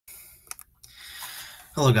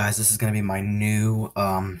Hello guys, this is going to be my new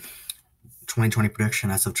 2020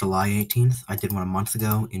 prediction as of July 18th. I did one a month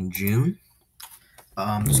ago in June.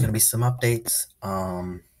 There's going to be some updates.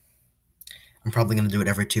 I'm probably going to do it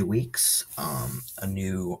every 2 weeks. A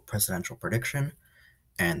new presidential prediction,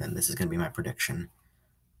 and then this is going to be my prediction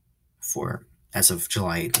for as of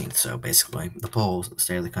July 18th. So basically, the polls, the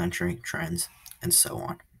state of the country, trends, and so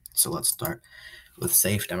on. So let's start with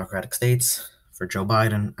safe Democratic states for Joe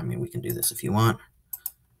Biden. I mean, we can do this if you want.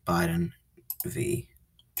 Biden v.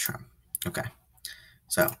 Trump. Okay.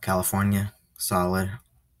 So, California, solid.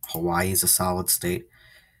 Hawaii is a solid state.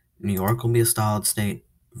 New York will be a solid state.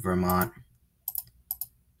 Vermont,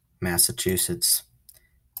 Massachusetts,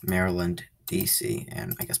 Maryland, DC,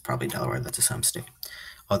 and I guess probably Delaware. That's a home state.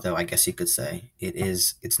 Although I guess you could say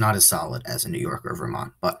it's not as solid as in New York or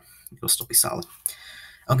Vermont, but it'll still be solid.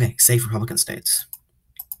 Okay, safe Republican states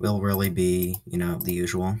will really be, the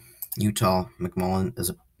usual. Utah, McMullen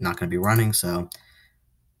is not going to be running, so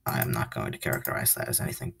I am not going to characterize that as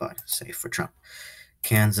anything but safe for Trump.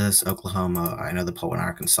 Kansas, Oklahoma, I know the poll in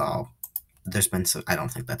Arkansas, there's been some, I don't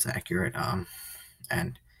think that's accurate,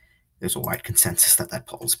 and there's a wide consensus that that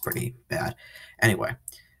poll is pretty bad. Anyway,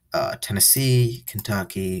 Tennessee,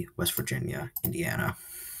 Kentucky, West Virginia, Indiana.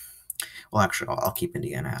 Well, actually, I'll keep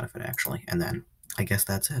Indiana out of it, actually, and then I guess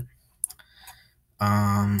that's it.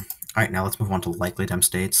 All right, now let's move on to likely Dem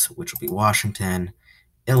states, which will be Washington,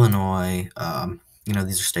 Illinois.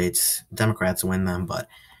 These are states, Democrats win them, but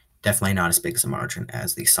definitely not as big as a margin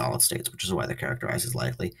as the solid states, which is why they're characterized as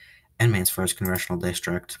likely. And Maine's first congressional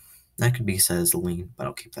district, that could be said as lean, but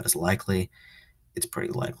I'll keep that as likely. It's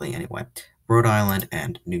pretty likely anyway. Rhode Island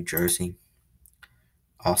and New Jersey,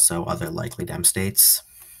 also other likely Dem states.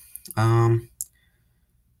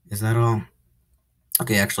 Is that all?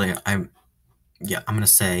 Okay, actually, I'm gonna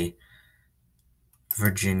say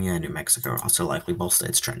Virginia and New Mexico are also likely, both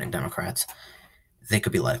states trending Democrats. They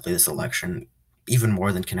could be likely this election, even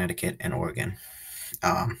more than Connecticut and Oregon.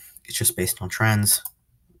 It's just based on trends.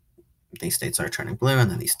 These states are trending blue, and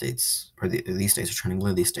then these states are trending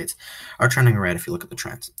blue. These states are trending red if you look at the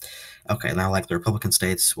trends. Okay, now like the Republican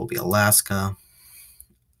states will be Alaska,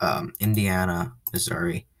 Indiana,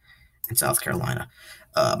 Missouri, and South Carolina.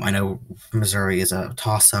 I know Missouri is a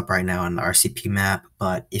toss-up right now on the RCP map,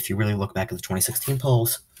 but if you really look back at the 2016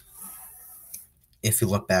 polls, if you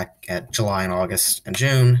look back at July and August and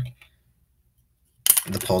June,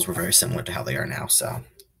 the polls were very similar to how they are now. So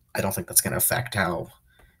I don't think that's going to affect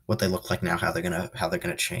what they look like now, how they're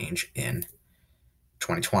gonna change in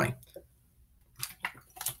 2020.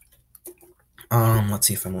 Let's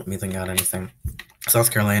see if I'm leaving out anything.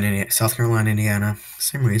 South Carolina, Indiana,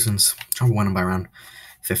 same reasons. Trump won by around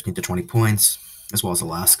 15 to 20 points, as well as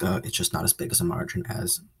Alaska. It's just not as big as a margin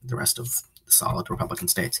as the rest of the solid Republican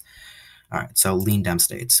states. All right, so lean Dem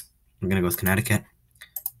states. I'm gonna go with Connecticut,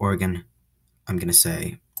 Oregon. I'm gonna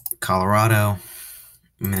say Colorado,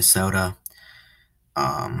 Minnesota.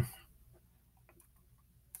 I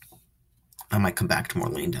might come back to more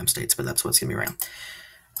lean Dem states, but that's what's gonna be right.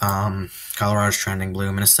 Colorado's trending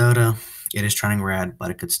blue. Minnesota, it is trending red,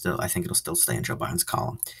 but I think it'll still stay in Joe Biden's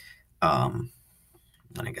column.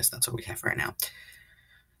 And I guess that's what we have right now.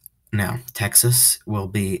 Now, Texas will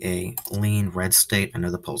be a lean red state. I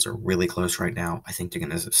know the polls are really close right now. I think they're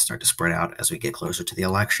going to start to spread out as we get closer to the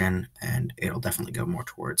election, and it'll definitely go more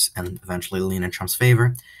towards and eventually lean in Trump's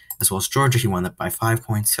favor. As well as Georgia, he won it by 5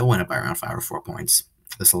 points. He'll win it by around 5 or 4 points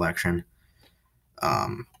this election.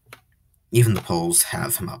 Even the polls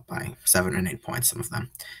have him up by 7 and 8 points, some of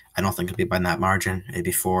them. I don't think it'll be by that margin,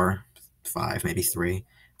 maybe 4, 5, maybe 3,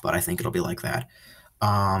 but I think it'll be like that.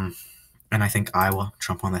 And I think Iowa,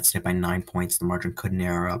 Trump won that state by 9 points. The margin could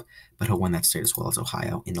narrow up, but he'll win that state as well as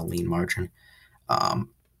Ohio in the lean margin.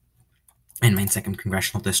 In Maine's second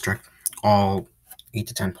congressional district, all 8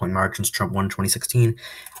 to 10 point margins. Trump won 2016.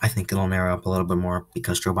 I think it'll narrow up a little bit more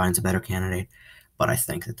because Joe Biden's a better candidate, but I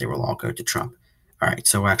think that they will all go to Trump. All right,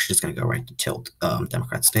 so we're actually just going to go right to tilt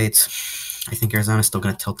Democrat states. I think Arizona's still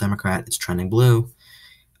going to tilt Democrat. It's trending blue.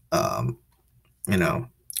 The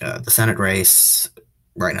Senate race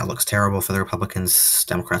right now looks terrible for the Republicans.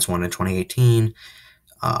 Democrats won in 2018.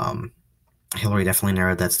 Hillary definitely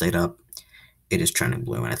narrowed that state up. It is trending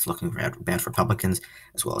blue, and it's looking bad for Republicans,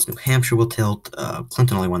 as well as New Hampshire will tilt.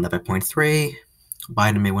 Clinton only won that by 0.3.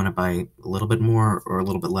 Biden may win it by a little bit more or a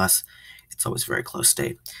little bit less. It's always a very close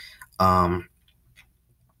state.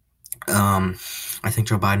 I think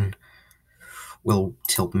Joe Biden will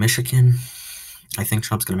tilt Michigan. I think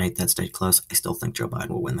Trump's going to make that state close. I still think Joe Biden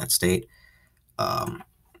will win that state. I'm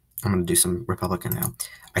going to do some Republican now.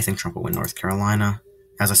 I think Trump will win North Carolina.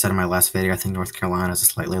 As I said in my last video, I think North Carolina is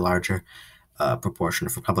slightly larger. proportion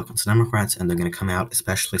of Republicans and Democrats, and they're going to come out,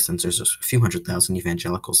 especially since there's a few 100,000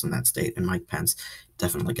 evangelicals in that state, and Mike Pence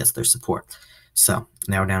definitely gets their support. So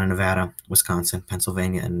now we're down in Nevada, Wisconsin,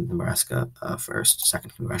 Pennsylvania, and Nebraska, first,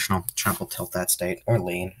 second congressional. Trump will tilt that state, or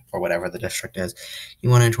lean, or whatever the district is. He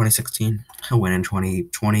won in 2016. He'll win in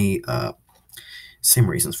 2020. Same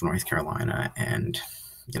reasons for North Carolina, and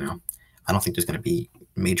I don't think there's going to be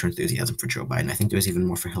major enthusiasm for Joe Biden. I think there's even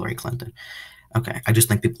more for Hillary Clinton. Okay, I just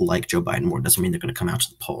think people like Joe Biden more. Doesn't mean they're going to come out to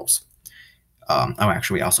the polls.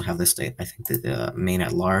 Actually, we also have this state. I think that Maine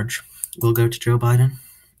at large will go to Joe Biden.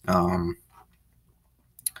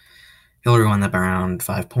 Hillary won that by around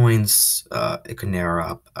 5 points. It could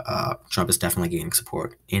narrow up. Trump is definitely gaining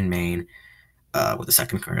support in Maine with the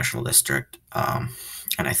second congressional district.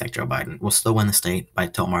 And I think Joe Biden will still win the state by a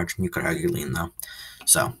tilt margin. You could argue lean, though.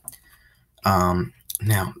 So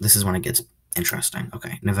now this is when it gets interesting.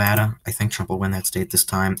 Okay, Nevada, I think Trump will win that state this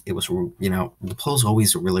time. It was, the polls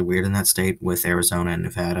always really weird in that state with Arizona and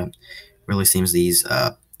Nevada. Really seems these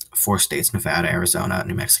 4 states, Nevada, Arizona,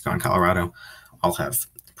 New Mexico, and Colorado, all have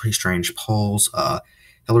pretty strange polls.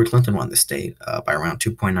 Hillary Clinton won the state by around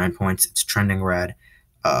 2.9 points. It's trending red.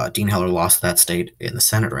 Dean Heller lost that state in the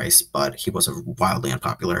Senate race, but he was a wildly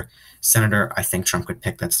unpopular senator. I think Trump could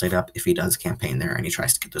pick that state up if he does campaign there and he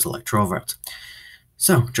tries to get those electoral votes.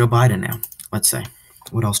 So, Joe Biden now. Let's say.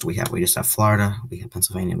 What else do we have? We just have Florida. We have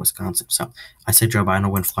Pennsylvania and Wisconsin. So, I say Joe Biden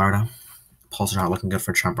will win Florida. Polls are not looking good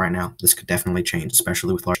for Trump right now. This could definitely change,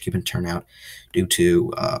 especially with large Cuban turnout due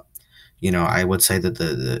to, I would say that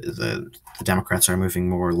the Democrats are moving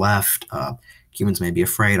more left. Cubans may be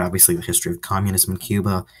afraid. Obviously, the history of communism in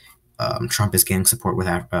Cuba. Trump is gaining support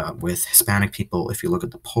with Hispanic people. If you look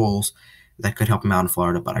at the polls, that could help him out in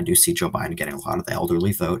Florida. But I do see Joe Biden getting a lot of the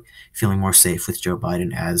elderly vote, feeling more safe with Joe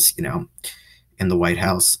Biden as in the White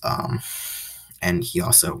House. And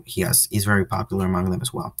he's very popular among them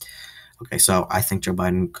as well. Okay, so I think Joe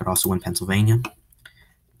Biden could also win Pennsylvania.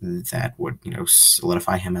 That would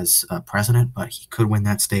solidify him as president, but he could win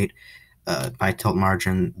that state by tilt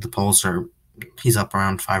margin. The polls are. He's up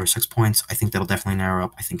around 5 or 6 points. I think that'll definitely narrow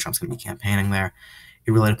up. I think Trump's going to be campaigning there.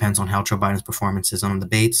 It really depends on how Joe Biden's performance is on the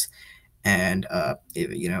debates and,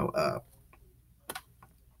 his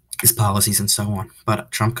policies and so on.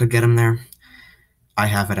 But Trump could get him there. I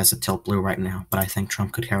have it as a tilt blue right now, but I think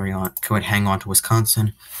Trump could hang on to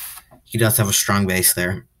Wisconsin. He does have a strong base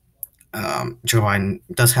there. Joe Biden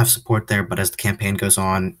does have support there, but as the campaign goes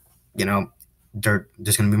on, there's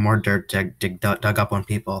going to be more dirt dug up on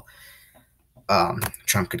people.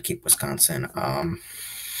 Trump could keep Wisconsin.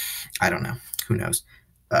 I don't know. Who knows?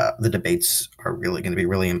 The debates are really going to be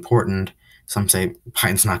really important. Some say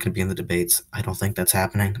Biden's not going to be in the debates. I don't think that's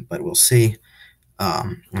happening, but we'll see.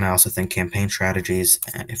 And I also think campaign strategies,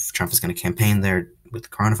 and if Trump is going to campaign there with the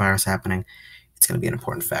coronavirus happening, it's going to be an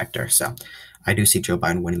important factor. So I do see Joe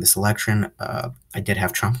Biden winning this election. I did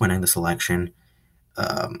have Trump winning this election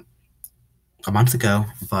a month ago,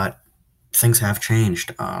 but things have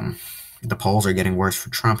changed. The polls are getting worse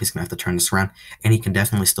for Trump. He's going to have to turn this around, and he can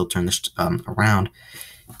definitely still turn this around.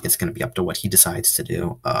 It's going to be up to what he decides to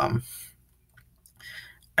do. I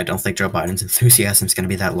don't think Joe Biden's enthusiasm is going to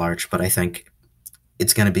be that large, but I think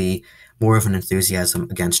it's going to be more of an enthusiasm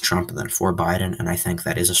against Trump than for Biden, and I think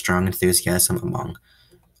that is a strong enthusiasm among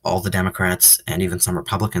all the Democrats and even some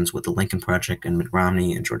Republicans with the Lincoln Project and Mitt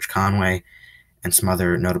Romney and George Conway and some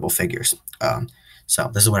other notable figures. So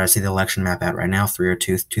this is what I see the election map at right now,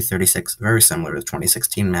 302, 236, very similar to the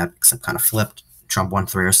 2016 map, except kind of flipped. Trump won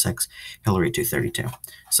 306, Hillary 232.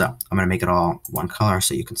 So I'm going to make it all one color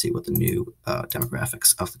so you can see what the new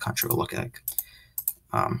demographics of the country will look like.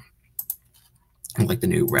 Like the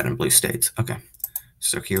new red and blue states. Okay,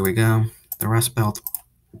 so here we go. The Rust Belt.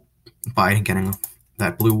 Biden getting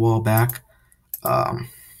that blue wall back.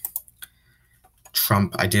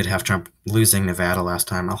 Trump, I did have Trump losing Nevada last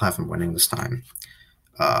time. I'll have him winning this time.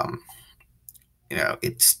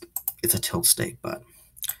 It's a tilt state, but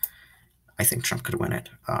I think Trump could win it.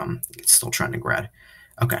 It's still trending red.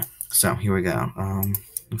 Okay, so here we go.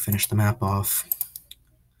 We'll finish the map off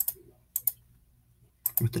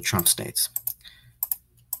with the Trump states.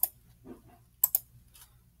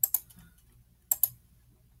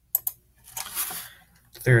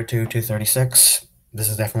 There are 236. This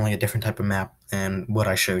is definitely a different type of map than what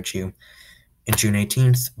I showed you in June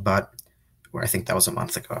 18th, but where I think that was a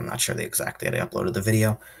month ago. I'm not sure the exact date I uploaded the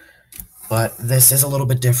video. But this is a little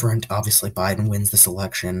bit different. Obviously, Biden wins this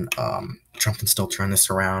election. Trump can still turn this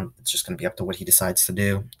around. It's just going to be up to what he decides to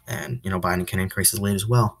do. And, Biden can increase his lead as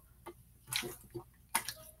well.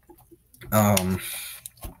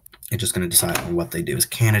 It's just going to decide on what they do as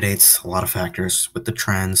candidates, a lot of factors with the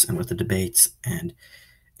trends and with the debates and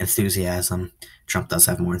enthusiasm. Trump does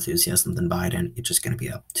have more enthusiasm than Biden. It's just going to be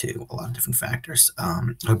up to a lot of different factors.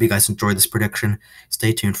 I hope you guys enjoyed this prediction.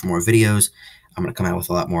 Stay tuned for more videos. I'm going to come out with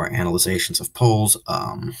a lot more analyzations of polls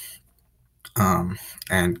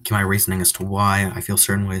and my reasoning as to why I feel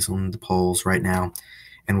certain ways on the polls right now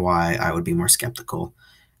and why I would be more skeptical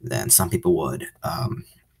than some people would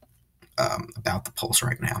about the polls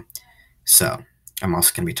right now. So I'm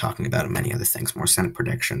also going to be talking about many other things, more Senate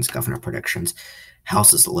predictions, governor predictions.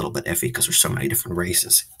 House is a little bit iffy because there's so many different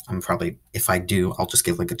races. If I do, I'll just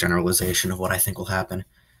give like a generalization of what I think will happen.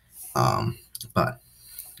 But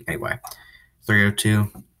anyway,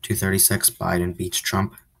 302, 236, Biden beats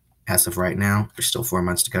Trump. As of right now, there's still 4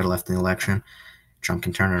 months to go left in the election. Trump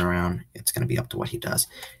can turn it around. It's going to be up to what he does.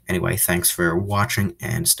 Anyway, thanks for watching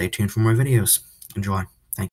and stay tuned for more videos. Enjoy.